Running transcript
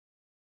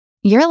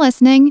You're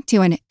listening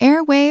to an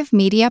Airwave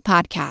Media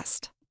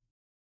Podcast.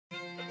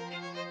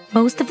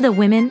 Most of the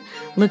women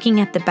looking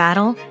at the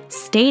battle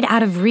stayed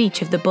out of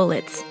reach of the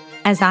bullets,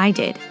 as I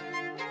did.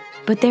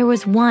 But there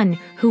was one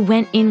who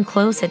went in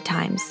close at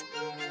times.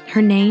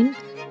 Her name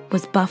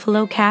was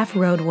Buffalo Calf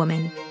Road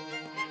Woman.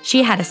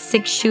 She had a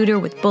 6-shooter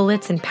with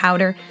bullets and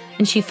powder,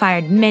 and she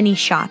fired many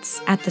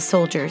shots at the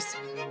soldiers.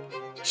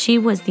 She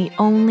was the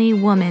only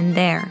woman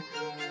there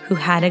who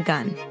had a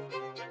gun.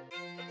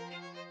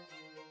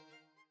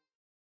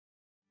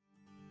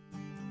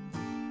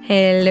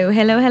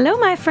 Hello,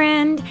 my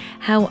friend.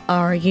 How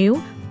are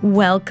you?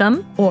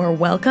 Welcome or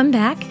welcome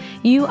back.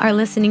 You are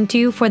listening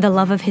to For the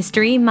Love of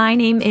History. My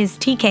name is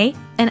TK,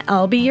 and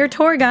I'll be your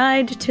tour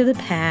guide to the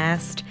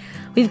past.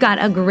 We've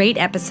got a great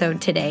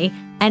episode today,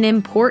 an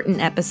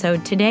important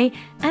episode today,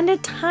 and a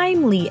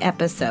timely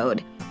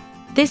episode.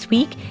 This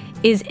week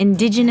is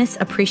Indigenous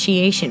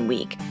Appreciation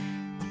Week,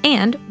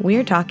 and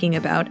we're talking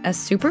about a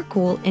super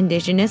cool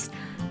Indigenous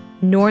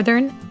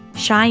Northern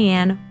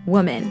Cheyenne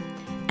woman.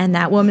 And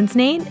that woman's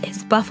name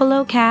is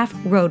Buffalo Calf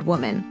Road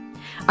Woman.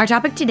 Our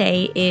topic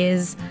today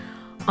is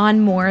on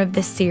more of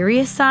the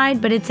serious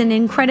side, but it's an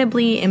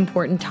incredibly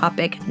important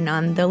topic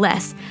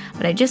nonetheless.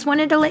 But I just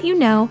wanted to let you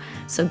know,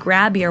 so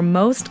grab your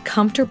most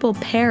comfortable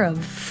pair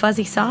of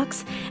fuzzy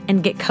socks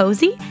and get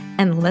cozy,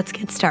 and let's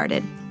get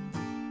started.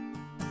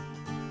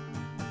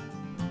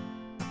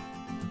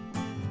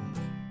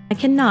 I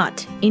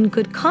cannot, in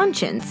good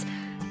conscience,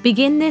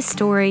 begin this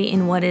story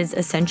in what is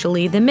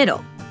essentially the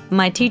middle.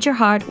 My teacher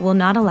heart will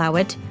not allow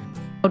it,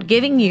 without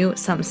giving you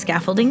some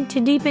scaffolding to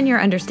deepen your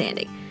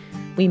understanding.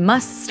 We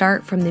must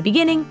start from the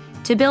beginning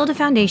to build a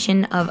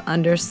foundation of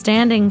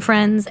understanding,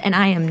 friends, and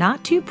I am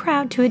not too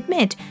proud to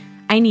admit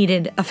I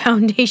needed a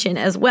foundation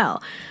as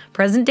well.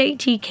 Present-day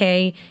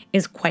TK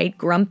is quite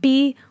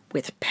grumpy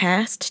with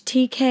past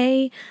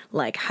TK,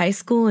 like high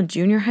school and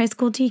junior high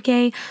school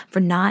TK, for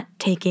not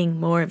taking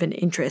more of an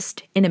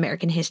interest in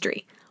American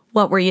history.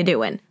 What were you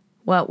doing?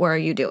 What were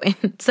you doing?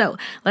 So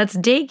let's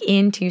dig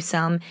into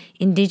some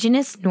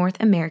Indigenous North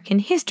American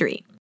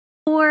history.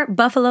 Before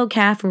Buffalo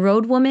Calf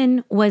Road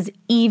Woman was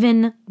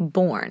even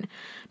born,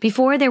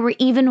 before there were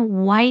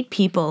even white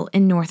people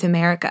in North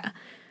America,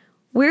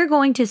 we're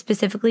going to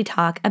specifically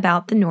talk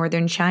about the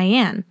Northern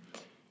Cheyenne.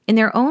 In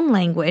their own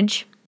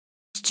language,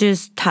 it's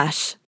just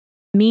Tush,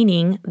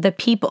 meaning the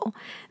people.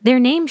 Their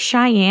name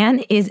Cheyenne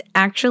is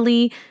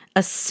actually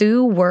a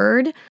Sioux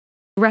word.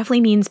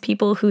 Roughly means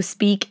people who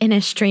speak in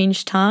a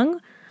strange tongue,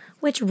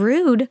 which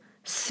rude,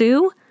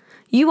 Sioux.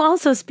 You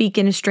also speak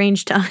in a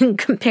strange tongue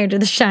compared to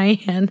the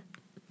Cheyenne.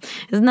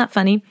 Isn't that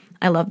funny?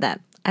 I love that.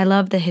 I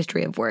love the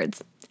history of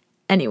words.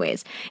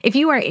 Anyways, if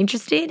you are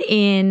interested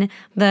in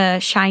the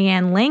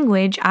Cheyenne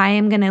language, I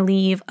am going to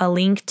leave a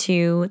link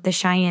to the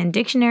Cheyenne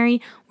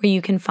dictionary where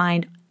you can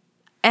find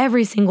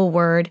every single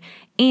word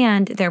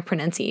and their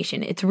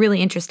pronunciation. It's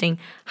really interesting.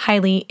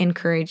 Highly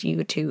encourage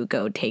you to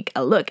go take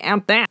a look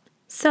at that.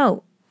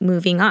 So,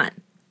 moving on.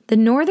 The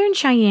Northern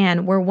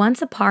Cheyenne were once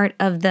a part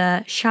of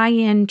the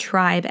Cheyenne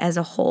tribe as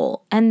a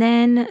whole, and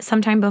then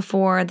sometime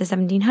before the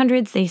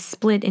 1700s, they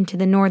split into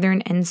the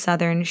Northern and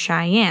Southern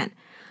Cheyenne.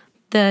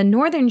 The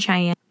Northern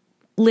Cheyenne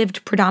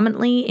lived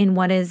predominantly in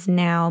what is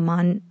now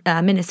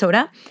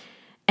Minnesota,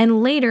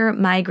 and later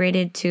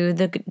migrated to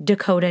the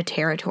Dakota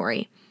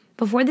Territory.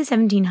 Before the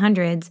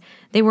 1700s,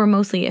 they were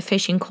mostly a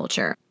fishing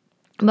culture.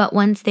 But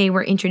once they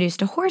were introduced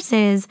to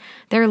horses,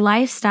 their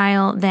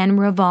lifestyle then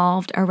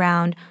revolved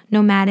around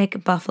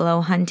nomadic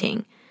buffalo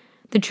hunting.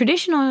 The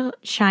traditional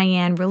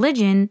Cheyenne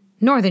religion,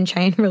 Northern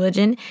Cheyenne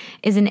religion,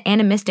 is an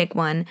animistic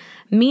one,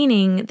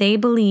 meaning they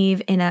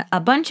believe in a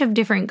bunch of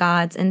different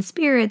gods and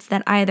spirits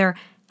that either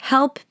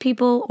help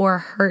people or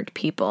hurt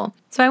people.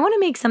 So I want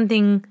to make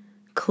something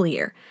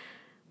clear.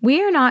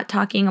 We are not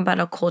talking about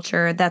a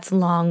culture that's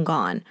long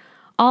gone.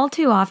 All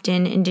too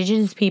often,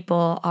 Indigenous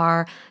people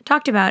are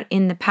talked about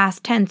in the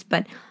past tense,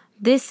 but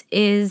this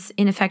is,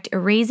 in effect,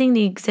 erasing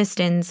the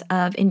existence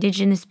of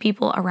Indigenous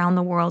people around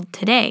the world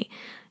today.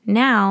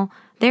 Now,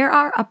 there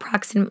are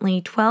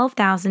approximately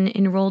 12,000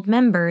 enrolled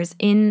members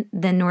in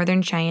the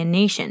Northern Cheyenne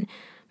Nation,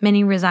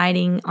 many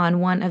residing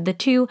on one of the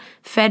 2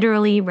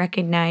 federally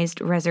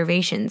recognized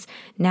reservations,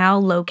 now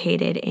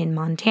located in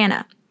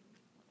Montana.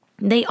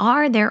 They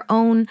are their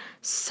own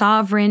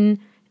sovereign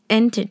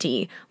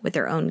entity with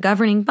their own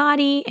governing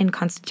body and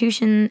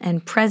constitution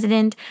and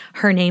president.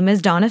 Her name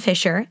is Donna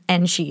Fisher,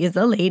 and she is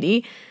a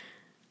lady.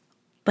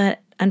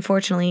 But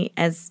unfortunately,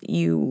 as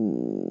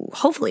you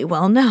hopefully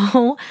well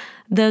know,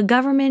 the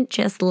government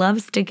just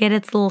loves to get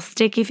its little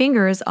sticky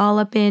fingers all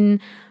up in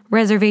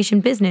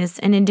reservation business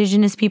and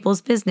Indigenous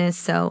people's business.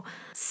 So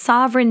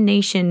sovereign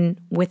nation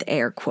with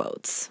air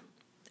quotes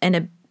and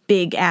a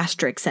big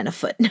asterisk and a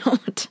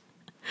footnote.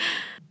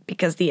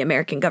 Because the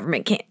American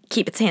government can't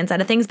keep its hands out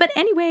of things. But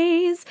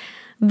anyways,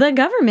 the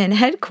government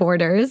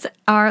headquarters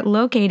are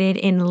located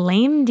in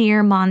Lame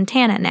Deer,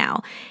 Montana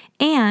now.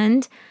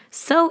 And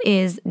so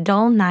is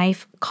Dull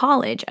Knife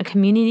College, a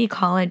community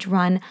college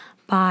run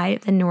by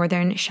the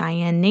Northern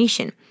Cheyenne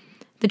Nation.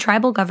 The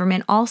tribal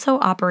government also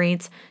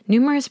operates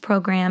numerous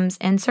programs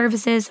and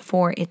services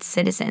for its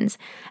citizens.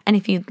 And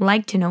if you'd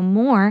like to know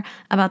more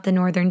about the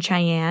Northern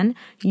Cheyenne,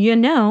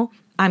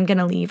 I'm going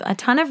to leave a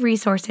ton of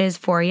resources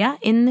for you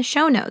in the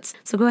show notes.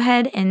 So go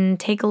ahead and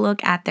take a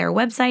look at their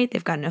website.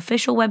 They've got an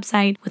official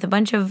website with a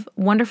bunch of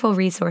wonderful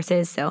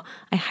resources. So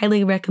I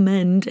highly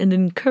recommend and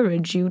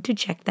encourage you to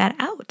check that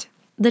out.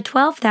 The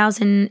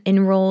 12,000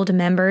 enrolled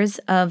members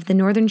of the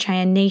Northern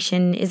Cheyenne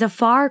Nation is a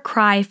far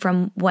cry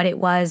from what it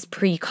was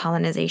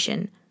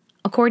pre-colonization.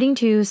 According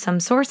to some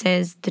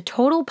sources, the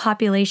total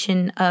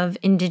population of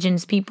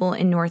indigenous people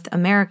in North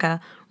America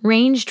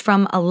ranged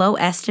from a low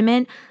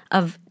estimate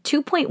of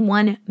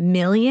 2.1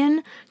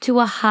 million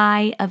to a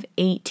high of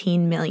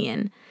 18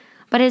 million.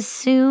 But as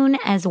soon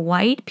as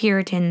white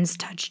Puritans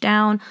touched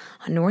down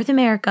on North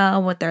America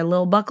with their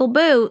little buckle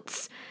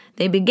boots,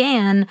 they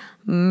began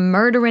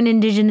murdering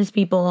indigenous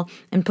people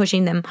and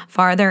pushing them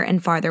farther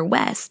and farther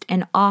west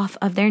and off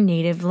of their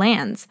native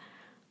lands.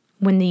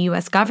 When the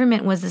U.S.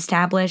 government was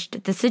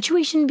established, the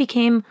situation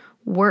became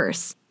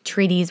worse.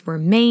 Treaties were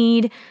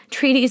made,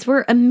 treaties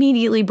were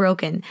immediately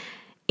broken.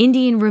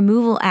 Indian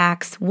removal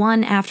acts,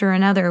 one after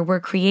another,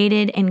 were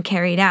created and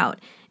carried out.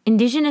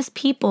 Indigenous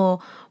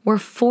people were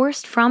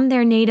forced from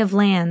their native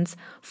lands,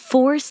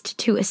 forced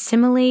to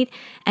assimilate,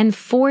 and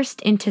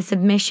forced into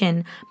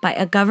submission by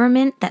a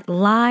government that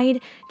lied,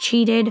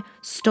 cheated,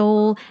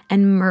 stole,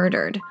 and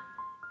murdered.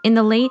 In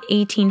the late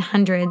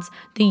 1800s,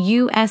 the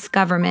U.S.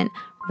 government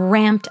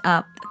ramped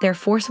up their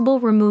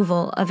forcible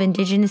removal of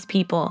indigenous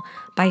people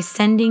by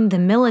sending the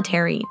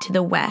military to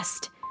the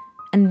West.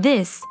 And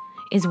this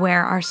is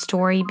where our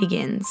story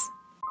begins.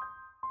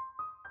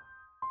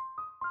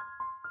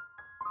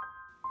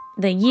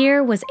 The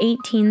year was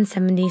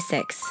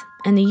 1876,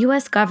 and the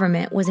U.S.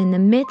 government was in the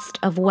midst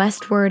of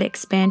westward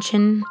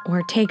expansion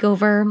or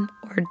takeover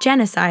or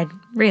genocide,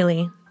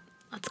 really.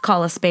 Let's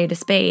call a spade a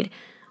spade.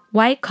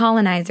 White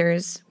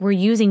colonizers were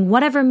using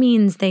whatever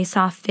means they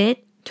saw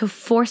fit to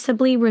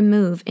forcibly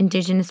remove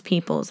indigenous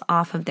peoples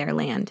off of their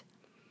land.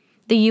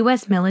 The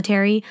U.S.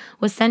 military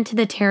was sent to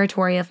the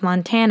territory of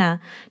Montana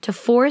to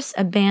force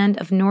a band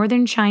of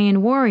Northern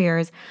Cheyenne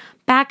warriors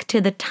back to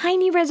the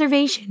tiny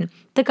reservation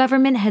the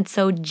government had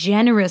so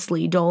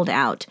generously doled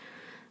out.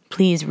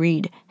 Please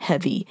read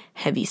heavy,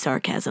 heavy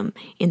sarcasm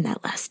in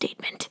that last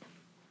statement.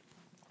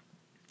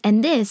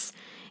 And this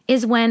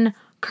is when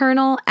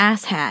Colonel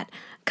Asshat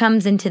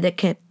comes into the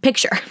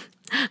picture.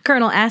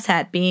 Colonel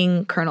Asshat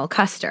being Colonel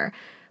Custer.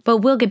 But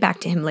we'll get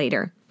back to him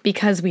later,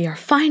 because we are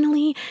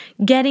finally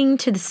getting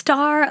to the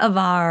star of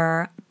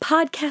our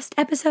podcast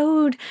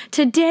episode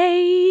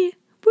today.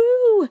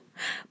 Woo!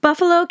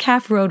 Buffalo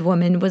Calf Road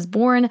Woman was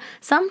born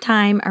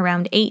sometime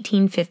around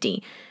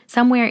 1850,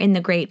 somewhere in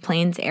the Great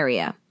Plains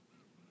area.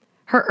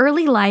 Her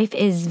early life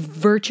is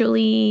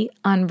virtually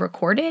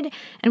unrecorded,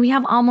 and we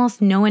have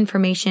almost no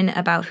information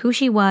about who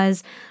she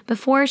was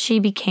before she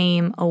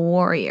became a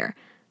warrior.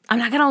 I'm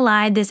not going to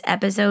lie, this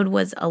episode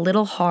was a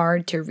little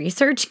hard to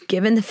research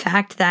given the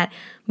fact that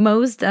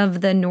most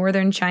of the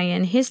Northern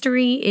Cheyenne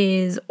history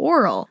is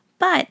oral.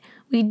 But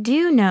we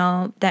do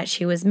know that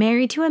she was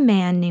married to a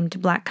man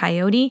named Black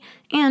Coyote,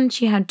 and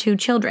she had 2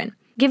 children.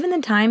 Given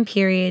the time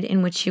period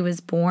in which she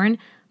was born,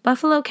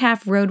 Buffalo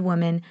Calf Road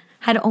Woman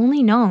had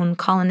only known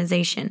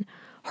colonization.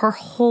 Her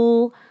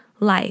whole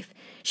life,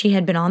 she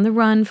had been on the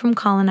run from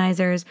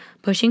colonizers,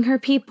 pushing her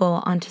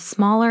people onto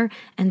smaller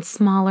and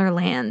smaller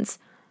lands.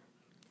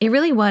 It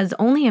really was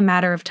only a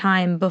matter of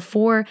time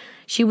before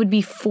she would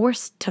be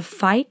forced to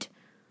fight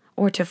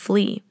or to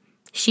flee.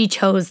 She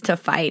chose to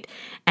fight,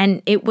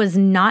 and it was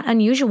not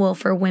unusual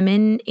for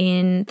women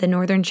in the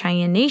Northern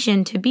Cheyenne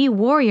Nation to be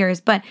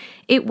warriors, but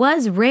it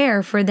was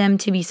rare for them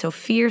to be so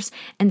fierce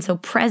and so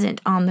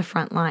present on the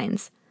front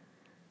lines.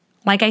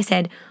 Like I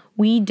said,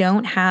 we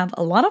don't have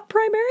a lot of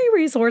primary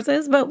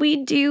resources, but we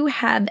do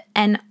have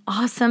an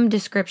awesome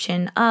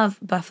description of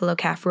Buffalo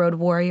Calf Road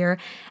Warrior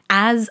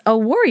as a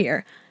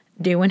warrior,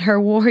 doing her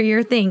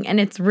warrior thing, and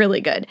it's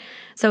really good.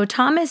 So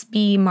Thomas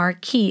B.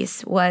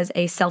 Marquise was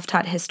a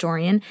self-taught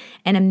historian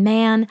and a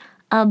man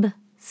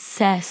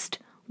obsessed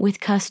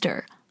with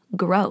Custer,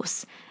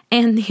 gross,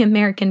 and the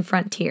American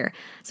frontier.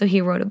 So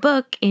he wrote a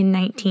book in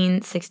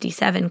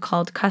 1967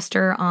 called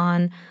Custer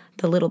on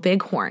the Little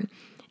Bighorn,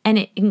 and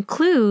it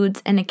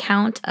includes an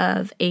account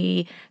of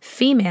a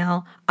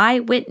female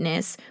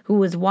eyewitness who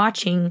was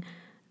watching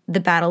the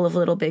Battle of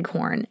Little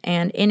Bighorn,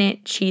 and in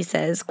it she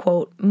says,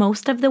 quote,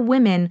 "Most of the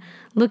women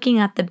looking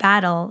at the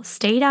battle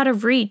stayed out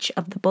of reach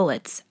of the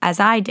bullets, as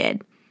I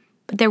did,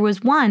 but there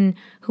was one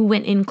who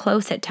went in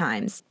close at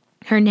times.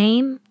 Her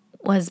name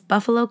was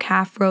Buffalo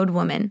Calf Road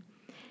Woman,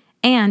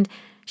 and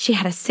she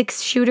had a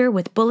 6-shooter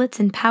with bullets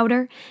and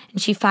powder,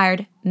 and she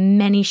fired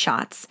many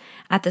shots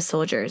at the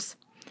soldiers.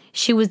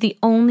 She was the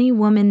only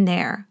woman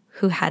there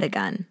who had a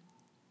gun."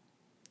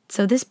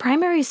 So this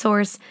primary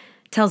source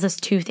tells us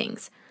 2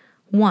 things.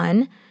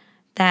 One,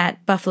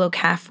 that Buffalo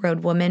Calf Road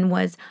Woman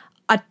was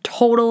a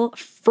total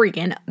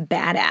freaking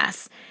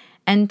badass.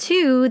 And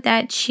 2,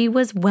 that she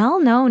was well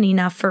known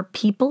enough for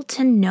people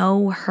to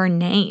know her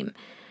name.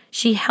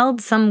 She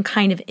held some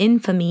kind of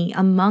infamy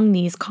among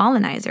these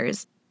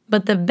colonizers.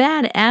 But the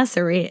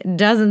badassery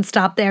doesn't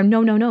stop there.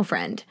 No,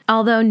 friend.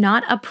 Although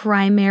not a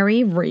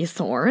primary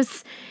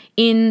resource,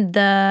 in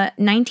the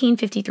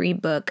 1953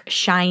 book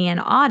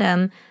Cheyenne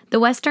Autumn, the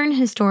Western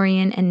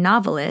historian and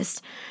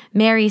novelist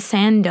Mary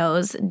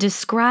Sandoz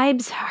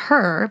describes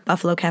her,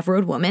 Buffalo Calf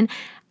Road woman,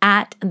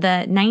 at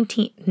the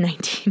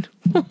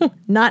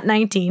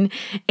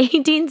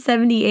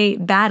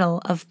 1878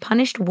 Battle of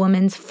Punished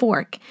Woman's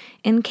Fork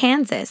in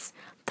Kansas.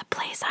 The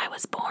place I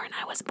was born.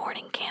 I was born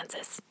in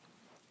Kansas.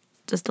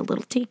 Just a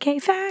little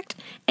TK fact.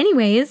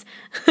 Anyways,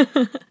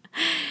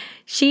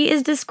 she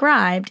is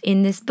described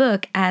in this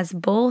book as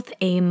both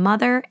a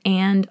mother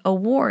and a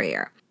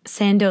warrior.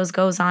 Sandoz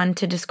goes on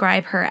to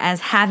describe her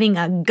as having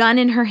a gun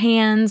in her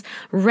hands,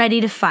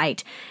 ready to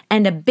fight,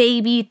 and a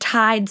baby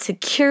tied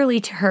securely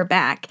to her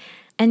back.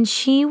 And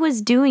she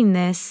was doing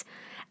this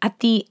at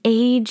the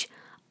age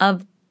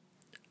of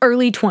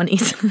early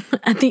 20s.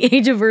 At the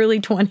age of early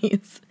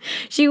 20s.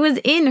 She was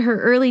in her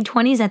early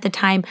 20s at the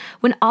time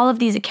when all of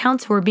these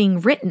accounts were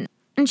being written.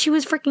 And she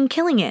was freaking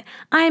killing it.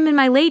 I am in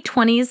my late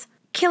 20s.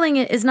 Killing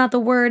it is not the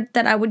word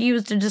that I would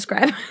use to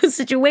describe the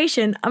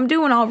situation. I'm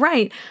doing all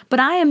right, but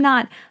I am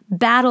not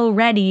battle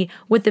ready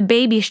with the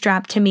baby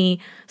strapped to me,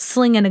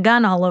 slinging a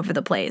gun all over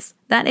the place.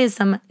 That is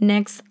some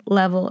next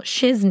level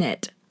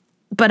shiznit.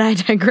 But I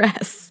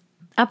digress.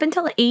 Up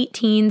until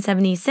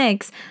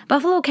 1876,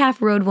 Buffalo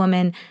Calf Road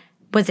woman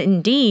was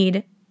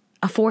indeed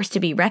a force to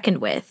be reckoned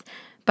with.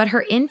 But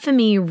her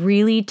infamy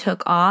really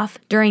took off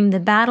during the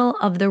Battle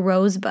of the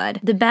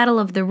Rosebud. The Battle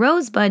of the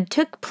Rosebud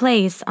took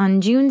place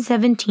on June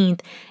 17,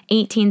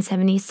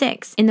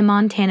 1876, in the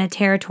Montana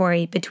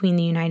Territory between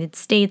the United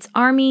States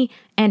Army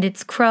and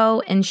its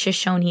Crow and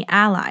Shoshone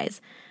allies,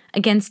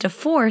 against a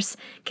force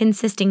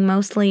consisting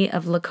mostly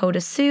of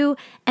Lakota Sioux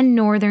and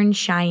Northern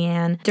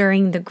Cheyenne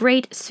during the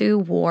Great Sioux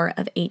War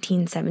of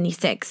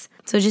 1876.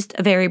 So just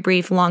a very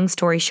brief, long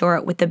story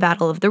short, with the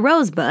Battle of the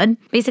Rosebud,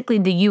 basically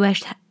the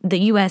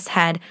U.S.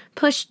 had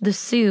pushed the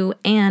Sioux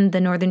and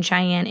the Northern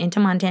Cheyenne into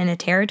Montana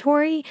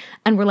Territory,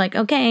 and were like,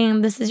 okay,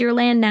 this is your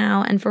land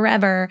now and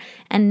forever,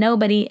 and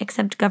nobody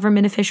except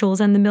government officials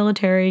and the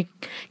military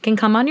can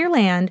come on your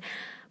land.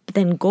 But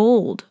then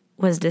gold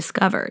was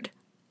discovered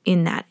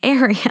in that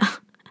area.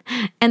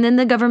 And then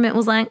the government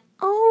was like,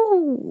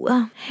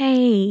 oh,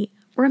 hey,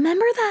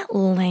 remember that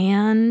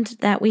land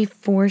that we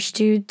forced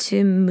you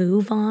to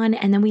move on?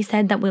 And then we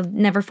said that we'll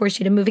never force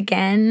you to move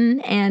again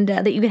and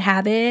that you could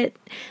have it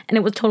and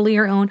it was totally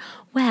your own.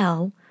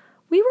 Well,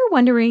 we were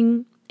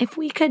wondering if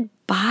we could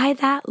buy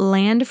that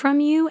land from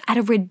you at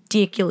a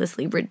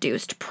ridiculously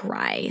reduced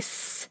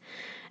price.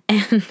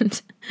 And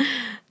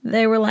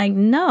they were like,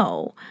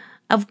 no,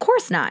 of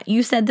course not.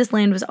 You said this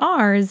land was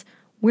ours.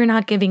 We're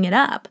not giving it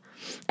up.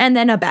 And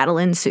then a battle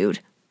ensued.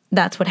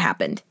 That's what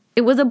happened.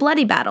 It was a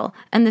bloody battle,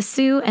 and the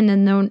Sioux and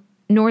the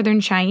Northern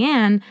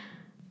Cheyenne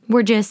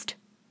were just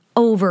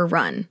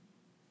overrun,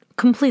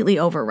 completely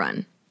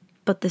overrun.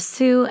 But the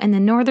Sioux and the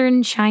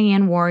Northern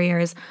Cheyenne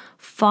warriors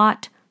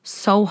fought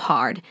so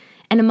hard,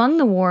 and among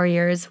the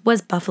warriors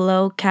was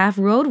Buffalo Calf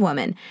Road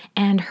woman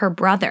and her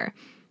brother.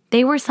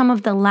 They were some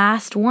of the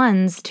last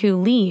ones to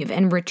leave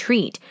and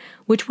retreat,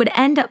 which would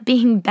end up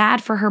being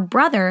bad for her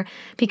brother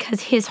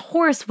because his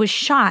horse was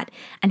shot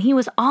and he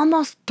was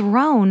almost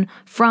thrown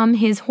from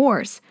his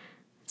horse.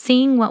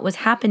 Seeing what was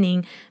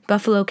happening,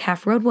 Buffalo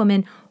Calf Road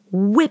woman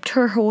whipped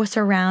her horse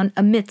around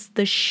amidst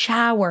the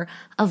shower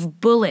of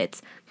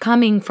bullets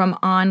coming from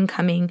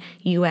oncoming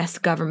U.S.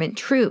 government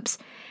troops.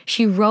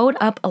 She rode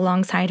up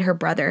alongside her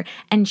brother,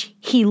 and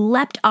he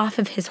leapt off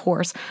of his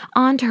horse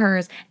onto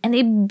hers, and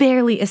they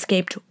barely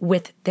escaped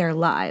with their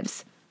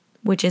lives,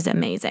 which is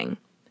amazing.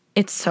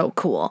 It's so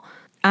cool.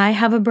 I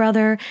have a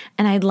brother,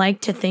 and I'd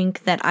like to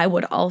think that I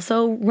would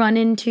also run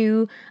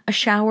into a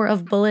shower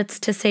of bullets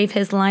to save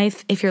his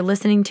life. If you're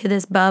listening to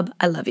this, bub,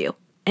 I love you.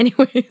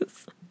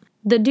 Anyways,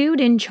 the dude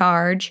in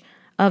charge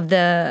of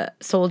the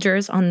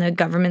soldiers on the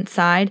government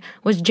side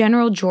was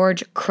General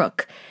George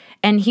Crook,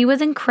 and he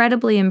was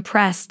incredibly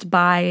impressed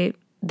by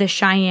the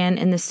Cheyenne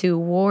and the Sioux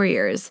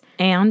warriors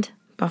and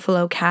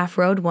Buffalo Calf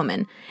Road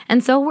woman,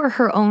 and so were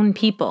her own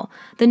people.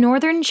 The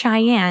Northern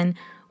Cheyenne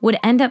would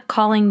end up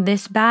calling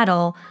this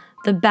battle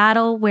the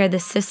battle where the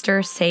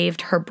sister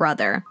saved her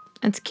brother.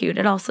 That's cute.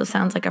 It also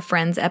sounds like a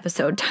Friends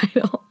episode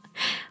title.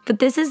 But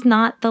this is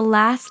not the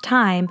last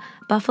time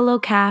Buffalo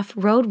Calf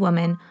Road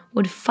woman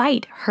would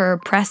fight her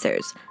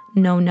oppressors.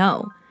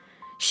 No.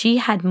 She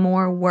had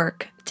more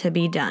work to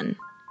be done.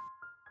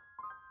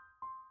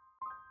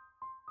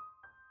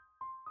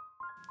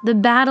 The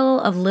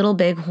Battle of Little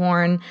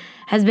Bighorn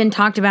has been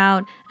talked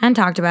about some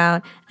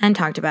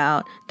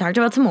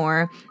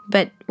more,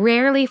 but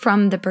rarely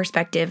from the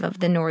perspective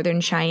of the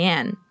Northern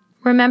Cheyenne.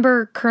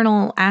 Remember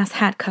Colonel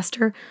Asshat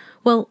Custer?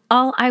 Well,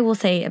 all I will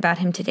say about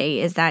him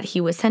today is that he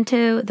was sent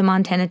to the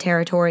Montana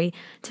Territory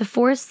to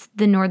force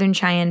the Northern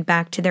Cheyenne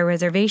back to their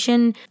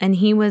reservation, and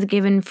he was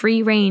given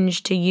free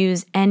range to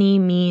use any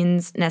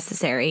means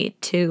necessary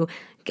to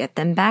get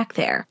them back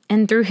there.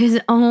 And through his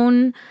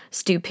own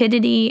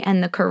stupidity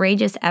and the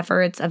courageous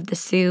efforts of the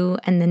Sioux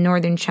and the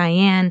Northern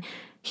Cheyenne,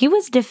 he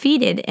was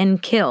defeated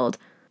and killed.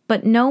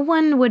 But no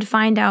one would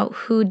find out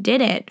who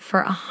did it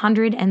for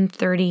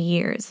 130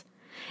 years.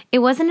 It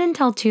wasn't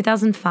until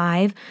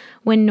 2005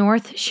 when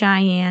North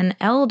Cheyenne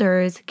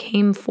elders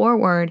came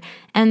forward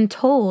and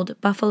told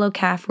Buffalo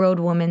Calf Road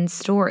Woman's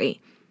story.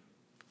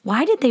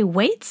 Why did they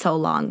wait so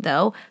long,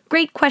 though?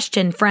 Great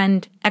question,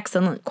 friend.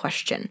 Excellent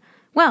question.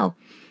 Well,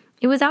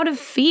 it was out of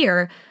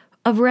fear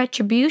of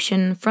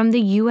retribution from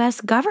the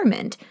U.S.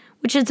 government,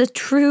 which is a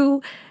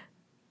true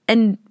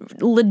and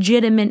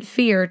legitimate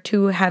fear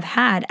to have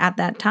had at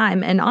that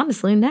time, and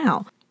honestly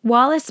now.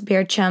 Wallace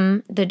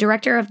Beercham, the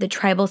director of the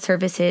tribal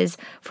services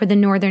for the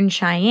Northern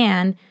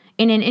Cheyenne,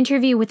 in an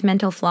interview with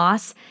Mental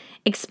Floss,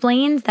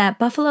 explains that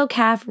Buffalo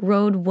Calf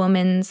Road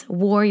Woman's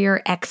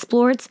warrior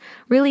exploits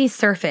really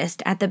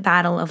surfaced at the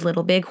Battle of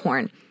Little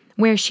Bighorn,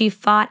 where she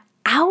fought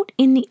out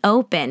in the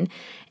open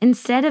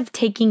instead of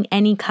taking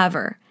any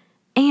cover,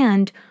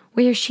 and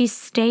where she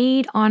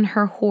stayed on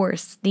her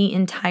horse the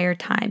entire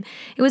time.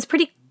 It was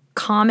pretty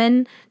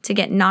common to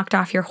get knocked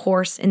off your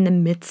horse in the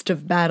midst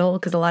of battle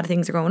because a lot of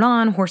things are going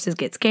on. Horses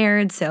get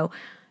scared, so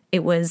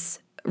it was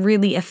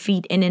really a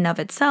feat in and of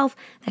itself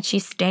that she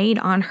stayed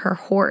on her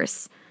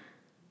horse.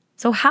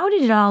 So how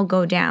did it all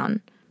go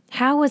down?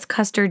 How was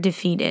Custer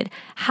defeated?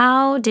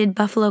 How did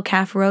Buffalo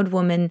Calf Road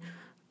Woman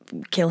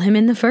kill him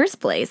in the first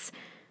place?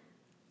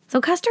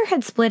 So Custer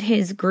had split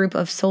his group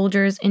of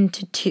soldiers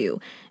into two,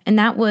 and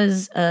that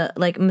was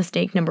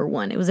mistake number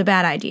one. It was a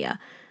bad idea.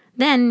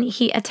 Then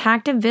he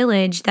attacked a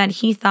village that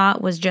he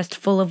thought was just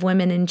full of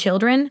women and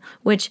children,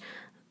 which,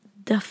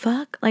 the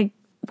fuck? Like,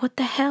 what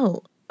the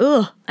hell?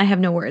 Ugh, I have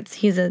no words.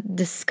 He's a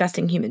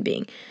disgusting human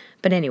being.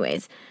 But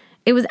anyways,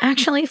 it was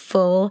actually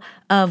full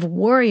of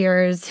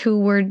warriors who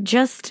were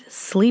just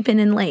sleeping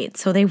in late,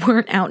 so they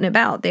weren't out and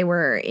about. They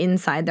were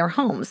inside their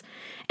homes.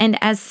 And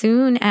as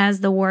soon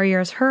as the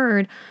warriors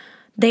heard,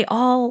 they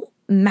all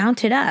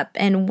mounted up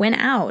and went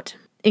out,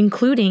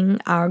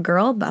 including our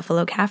girl,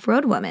 Buffalo Calf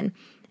Road Woman.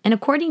 And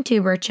according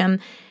to Beercham,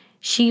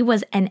 she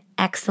was an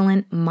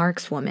excellent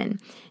markswoman.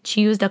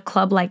 She used a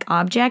club-like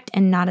object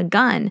and not a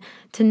gun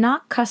to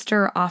knock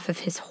Custer off of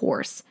his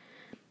horse.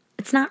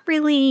 It's not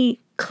really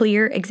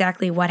clear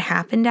exactly what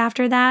happened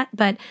after that,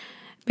 but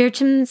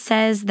Beercham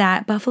says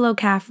that Buffalo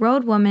Calf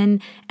Road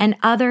Woman and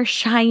other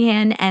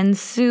Cheyenne and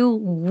Sioux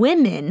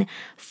women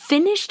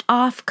finished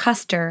off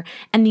Custer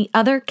and the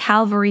other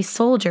cavalry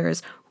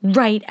soldiers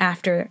right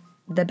after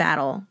the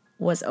battle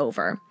was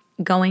over,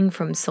 going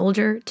from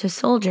soldier to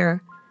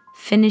soldier,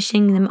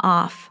 finishing them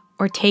off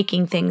or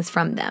taking things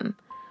from them,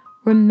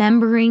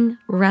 remembering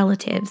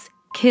relatives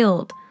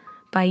killed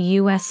by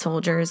U.S.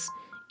 soldiers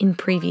in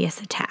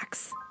previous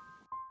attacks.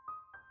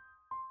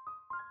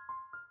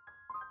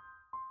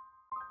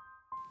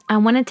 I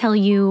want to tell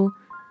you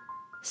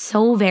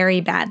so very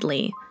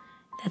badly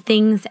that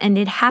things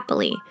ended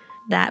happily,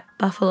 that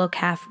Buffalo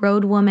Calf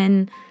Road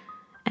Woman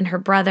and her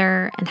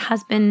brother and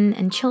husband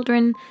and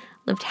children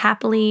lived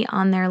happily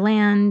on their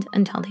land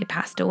until they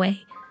passed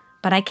away.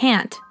 But I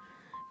can't,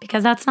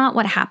 because that's not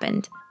what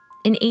happened.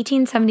 In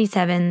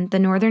 1877, the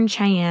Northern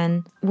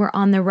Cheyenne were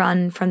on the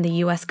run from the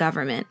U.S.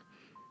 government.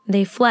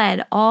 They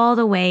fled all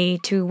the way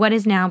to what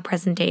is now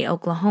present-day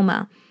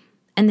Oklahoma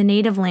and the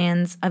native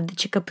lands of the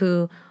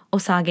Chicopee,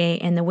 Osage,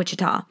 and the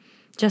Wichita,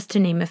 just to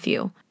name a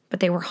few.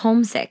 But they were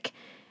homesick,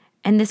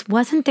 and this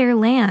wasn't their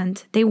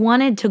land. They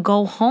wanted to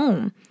go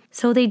home,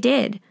 so they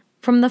did.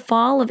 From the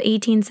fall of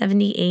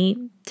 1878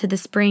 to the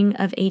spring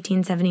of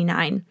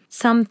 1879,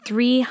 some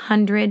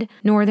 300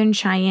 Northern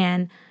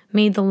Cheyenne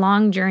made the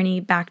long journey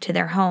back to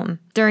their home.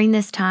 During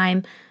this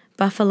time,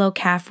 Buffalo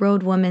Calf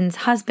Road Woman's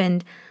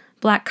husband,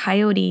 Black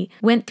Coyote,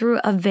 went through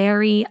a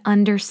very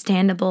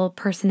understandable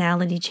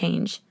personality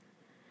change.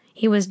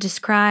 He was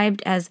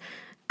described as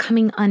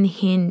coming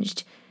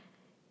unhinged.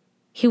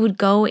 He would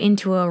go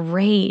into a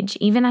rage,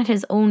 even at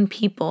his own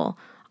people,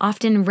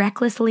 often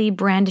recklessly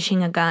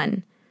brandishing a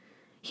gun.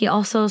 He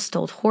also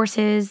stole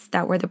horses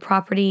that were the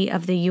property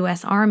of the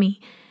U.S.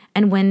 Army,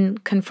 and when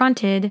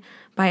confronted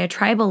by a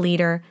tribal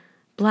leader,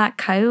 Black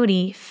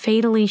Coyote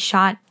fatally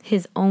shot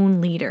his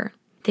own leader.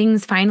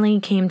 Things finally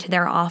came to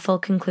their awful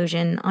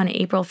conclusion on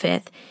April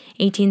 5th,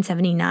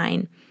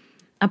 1879.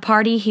 A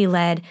party he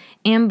led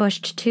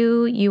ambushed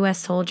 2 U.S.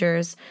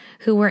 soldiers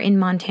who were in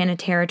Montana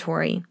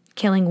Territory,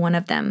 killing one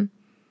of them.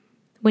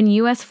 When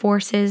U.S.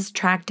 forces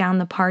tracked down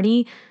the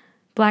party,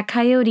 Black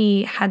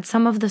Coyote had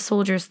some of the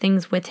soldiers'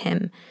 things with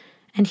him,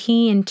 and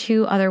he and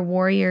 2 other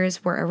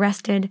warriors were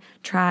arrested,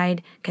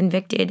 tried,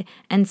 convicted,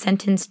 and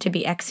sentenced to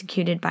be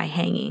executed by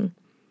hanging.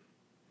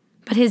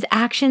 But his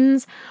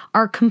actions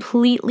are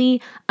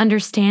completely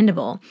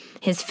understandable.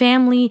 His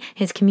family,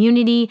 his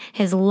community,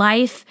 his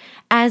life,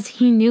 as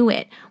he knew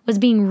it, was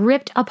being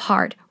ripped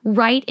apart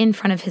right in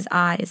front of his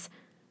eyes.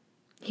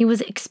 He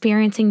was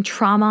experiencing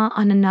trauma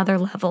on another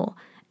level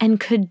and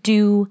could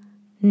do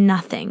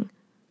nothing.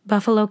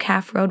 Buffalo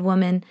Calf Road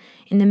woman,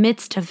 in the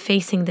midst of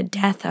facing the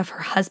death of her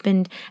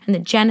husband and the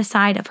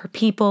genocide of her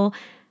people,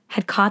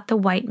 had caught the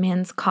white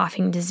man's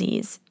coughing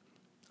disease,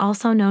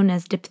 also known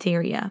as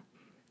diphtheria,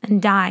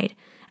 and died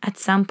at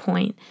some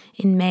point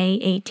in May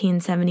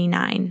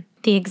 1879.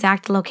 The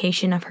exact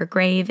location of her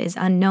grave is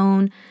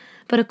unknown,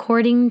 but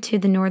according to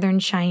the Northern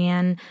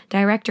Cheyenne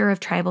Director of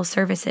Tribal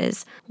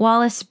Services,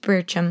 Wallace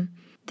Bircham,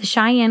 the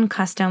Cheyenne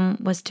custom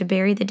was to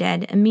bury the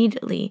dead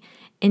immediately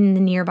in the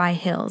nearby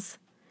hills.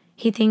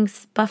 He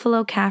thinks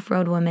Buffalo Calf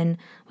Road woman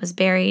was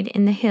buried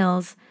in the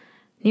hills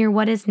near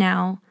what is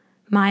now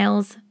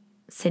Miles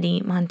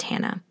City,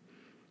 Montana.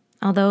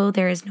 Although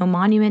there is no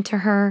monument to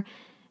her,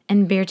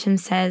 and Bircham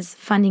says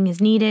funding is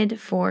needed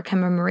for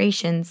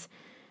commemorations,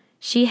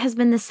 she has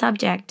been the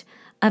subject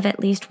of at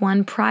least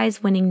one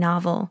prize-winning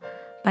novel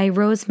by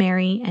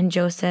Rosemary and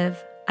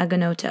Joseph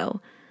Agonoto,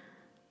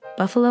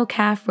 Buffalo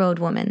Calf Road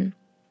Woman,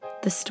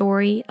 the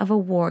story of a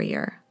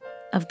warrior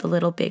of the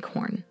Little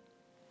Bighorn.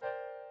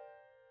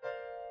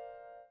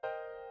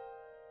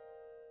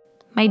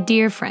 My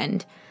dear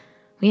friend,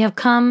 we have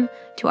come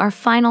to our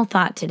final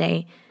thought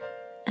today,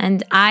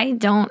 and I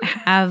don't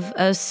have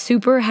a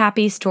super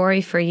happy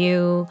story for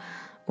you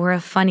or a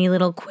funny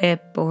little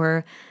quip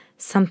or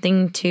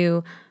something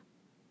to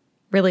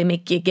really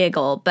make you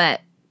giggle, but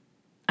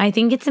I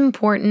think it's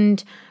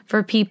important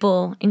for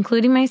people,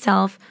 including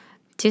myself,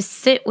 to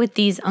sit with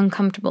these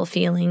uncomfortable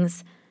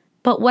feelings.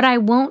 But what I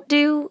won't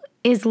do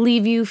is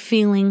leave you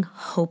feeling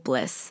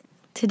hopeless.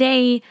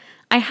 Today,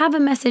 I have a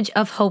message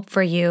of hope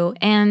for you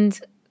and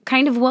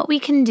kind of what we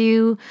can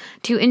do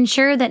to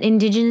ensure that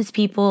Indigenous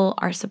people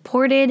are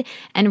supported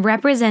and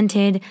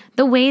represented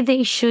the way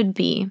they should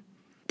be.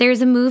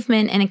 There's a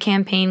movement and a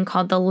campaign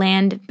called the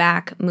Land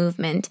Back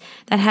Movement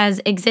that has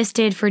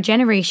existed for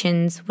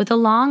generations with a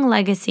long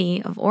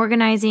legacy of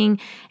organizing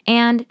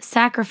and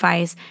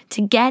sacrifice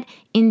to get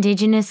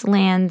Indigenous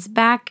lands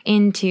back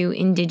into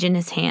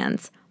Indigenous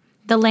hands.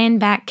 The Land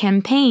Back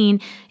campaign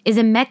is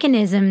a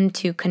mechanism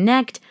to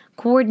connect,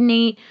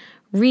 coordinate,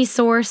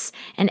 resource,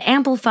 and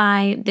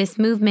amplify this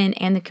movement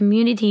and the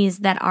communities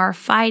that are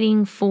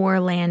fighting for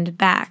land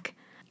back.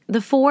 The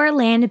 4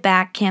 Land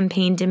Back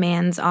campaign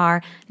demands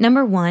are,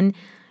 number 1,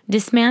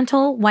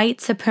 dismantle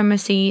white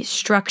supremacy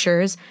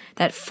structures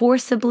that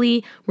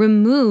forcibly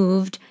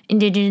removed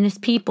Indigenous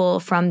people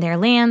from their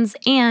lands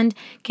and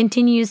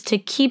continues to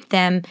keep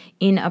them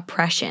in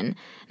oppression.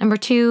 Number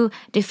 2,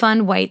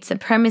 defund white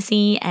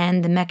supremacy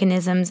and the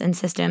mechanisms and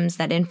systems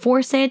that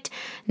enforce it.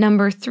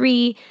 Number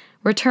 3,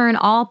 return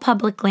all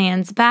public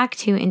lands back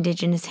to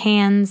Indigenous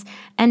hands.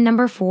 And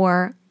number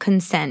 4,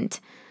 consent.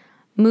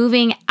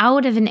 Moving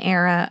out of an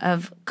era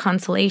of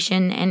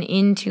consolation and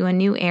into a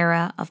new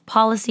era of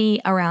policy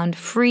around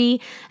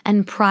free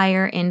and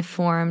prior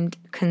informed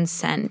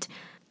consent.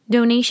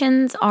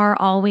 Donations are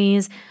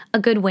always a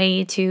good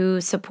way to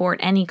support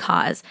any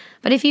cause.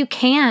 But if you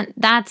can't,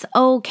 that's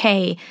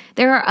okay.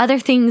 There are other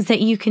things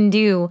that you can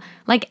do,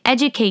 like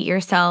educate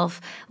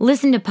yourself,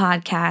 listen to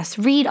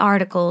podcasts, read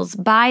articles,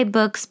 buy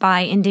books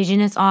by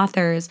Indigenous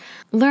authors,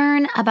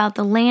 learn about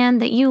the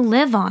land that you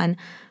live on,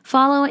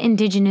 follow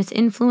Indigenous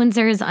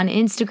influencers on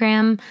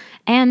Instagram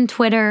and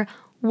Twitter,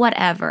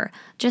 whatever.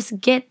 Just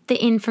get the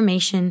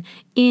information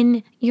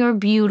in your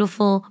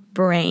beautiful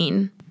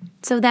brain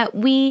so that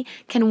we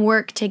can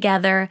work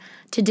together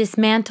to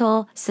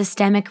dismantle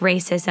systemic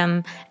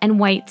racism and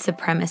white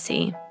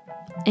supremacy.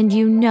 And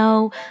you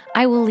know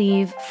I will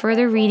leave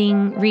further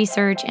reading,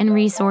 research, and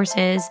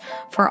resources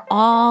for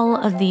all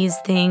of these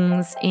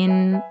things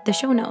in the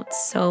show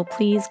notes, so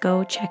please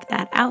go check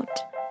that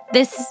out.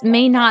 This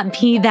may not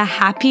be the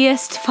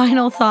happiest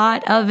final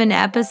thought of an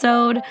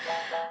episode,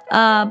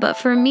 but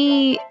for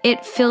me,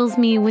 it fills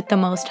me with the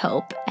most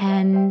hope,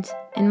 and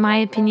in my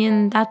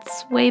opinion,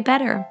 that's way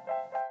better.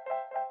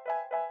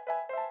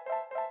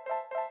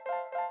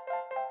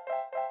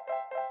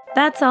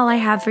 That's all I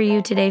have for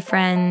you today,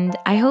 friend.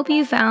 I hope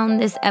you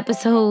found this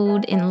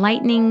episode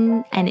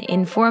enlightening and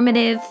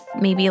informative,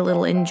 maybe a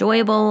little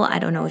enjoyable. I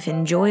don't know if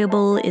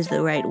enjoyable is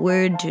the right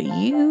word to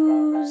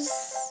use.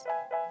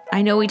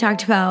 I know we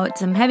talked about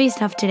some heavy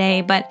stuff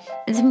today, but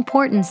it's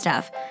important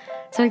stuff.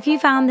 So if you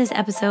found this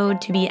episode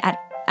to be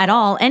at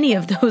all any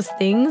of those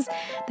things,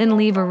 then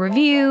leave a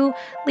review,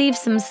 leave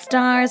some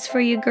stars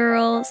for you,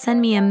 girl. Send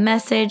me a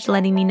message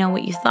letting me know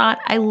what you thought.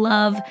 I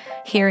love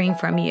hearing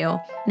from you.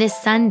 This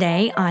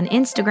Sunday on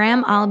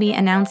Instagram, I'll be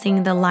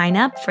announcing the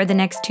lineup for the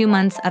next 2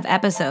 months of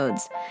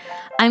episodes.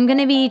 I'm going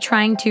to be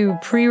trying to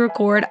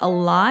pre-record a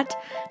lot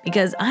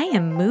because I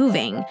am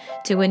moving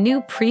to a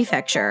new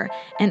prefecture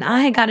and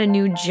I got a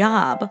new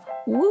job.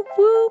 Whoop,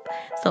 whoop.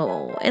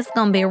 So it's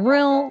going to be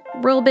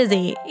real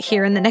busy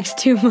here in the next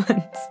 2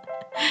 months.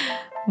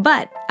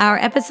 But our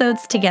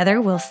episodes together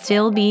will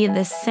still be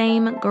the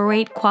same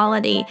great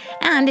quality.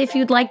 And if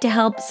you'd like to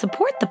help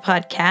support the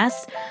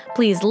podcast,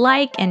 please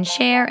like and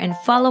share and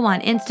follow on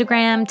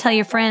Instagram. Tell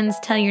your friends,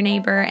 tell your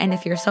neighbor. And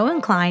if you're so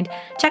inclined,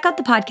 check out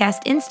the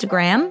podcast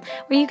Instagram,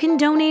 where you can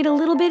donate a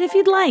little bit if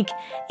you'd like.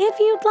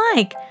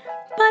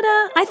 But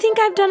I think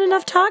I've done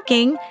enough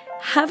talking.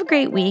 Have a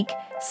great week.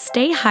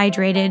 Stay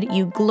hydrated,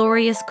 you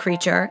glorious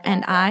creature.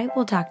 And I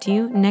will talk to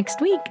you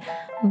next week.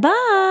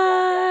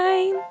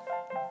 Bye.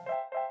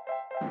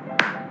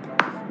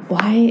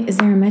 Why is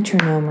there a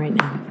metronome right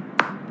now?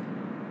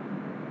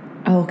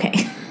 Oh, okay.